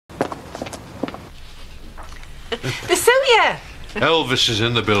They suit you. Elvis is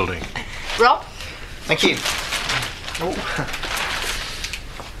in the building. Rob? Thank you.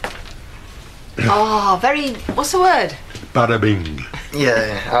 Oh, very... what's the word? Bada bing.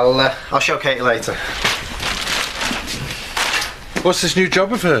 Yeah, I'll show Katie later. What's this new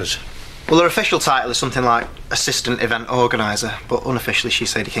job of hers? Well, her official title is something like assistant event organiser, but unofficially she's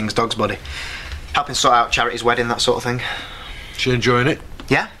Sadie King's dog's body. Helping sort out charity's wedding, that sort of thing. She enjoying it?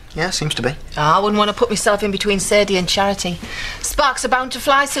 Yeah, seems to be. Oh, I wouldn't want to put myself in between Sadie and Charity. Sparks are bound to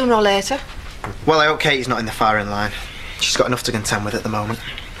fly sooner or later. Well, I hope Katie's not in the firing line. She's got enough to contend with at the moment.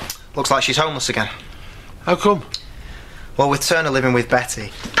 Looks like she's homeless again. How come? Well, with Turner living with Betty.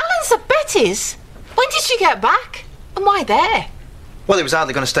 Alan's at Betty's? When did she get back? And why there? Well, he was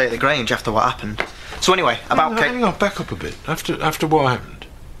hardly going to stay at the Grange after what happened. So anyway, about Kate... Hang on, back up a bit. After what happened?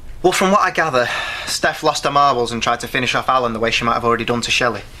 Well, from what I gather, Steph lost her marbles and tried to finish off Alan the way she might have already done to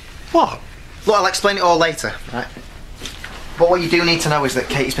Shelley. What? Look, I'll explain it all later, right? But what you do need to know is that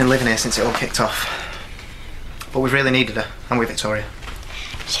Katie's been living here since it all kicked off. But we've really needed her, haven't we, Victoria?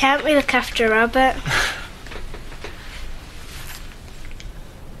 She helped me look after Robert.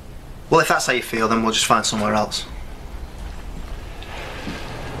 Well, if that's how you feel, then we'll just find somewhere else.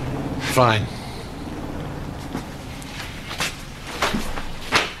 Fine.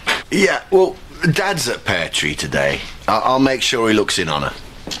 Yeah, well, Dad's at Pear Tree today. I'll make sure he looks in on her.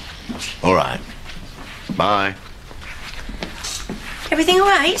 All right. Bye. Everything all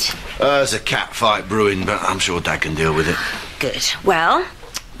right? There's a cat fight brewing, but I'm sure Dad can deal with it. Good. Well,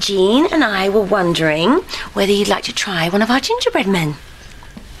 Jean and I were wondering whether you'd like to try one of our gingerbread men.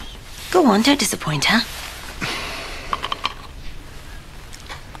 Go on, don't disappoint her.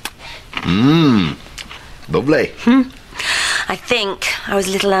 Lovely. I think I was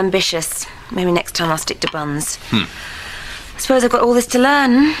a little ambitious. Maybe next time I'll stick to buns. I suppose I've got all this to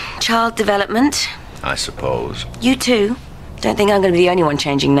learn. Child development. I suppose. You too. Don't think I'm going to be the only one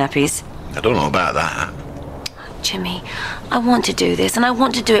changing nappies. I don't know about that. Jimmy, I want to do this, and I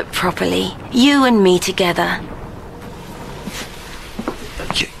want to do it properly. You and me together.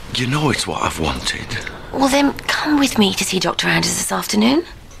 You know it's what I've wanted. Well, then come with me to see Dr. Anders this afternoon.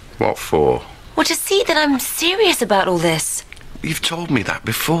 What for? Well, to see that I'm serious about all this. You've told me that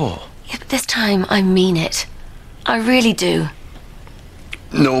before. Yeah, but this time I mean it. I really do.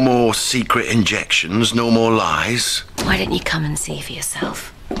 No more secret injections, no more lies. Why don't you come and see for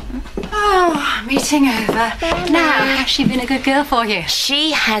yourself? Oh, meeting over. Now, has she been a good girl for you?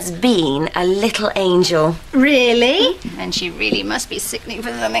 She has been a little angel. Really? And she really must be sickening for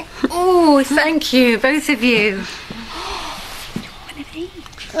something. Oh, thank you, both of you. What are these?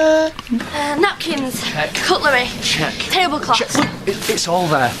 Napkins. Check. Cutlery. Check. Tablecloths. Check. Look, it's all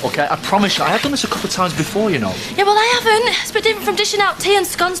there, okay? I promise you. I have done this a couple of times before, you know. Yeah, well, I haven't. It's a bit different from dishing out tea and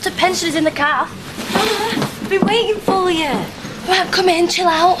scones to pensioners in the car. I've been waiting for you. Right, come in, chill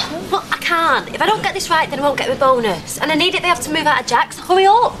out. Well, I can't. If I don't get this right, then I won't get my bonus. And I need it, they have to move out of Jack's. Hurry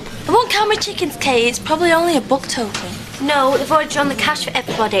up. I won't count my chickens, Kate. It's probably only a buck total. No, they've already drawn the cash for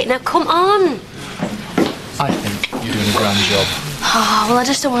everybody. Now, come on. I think you're doing a grand job. Oh, well, I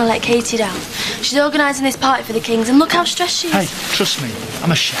just don't want to let Katie down. She's organising this party for the Kings, and look how stressed she is. Hey, trust me,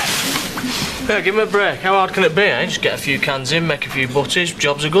 I'm a chef. Yeah, give me a break. How hard can it be, eh? Just get a few cans in, make a few butties,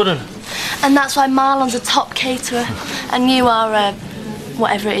 job's a good one. And that's why Marlon's a top caterer, and you are,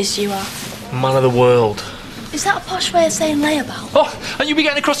 whatever it is you are. Man of the world. Is that a posh way of saying layabout? Oh, and you be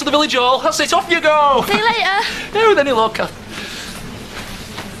getting across to the village hall. That's it, off you go. See you later. Yeah, with any luck.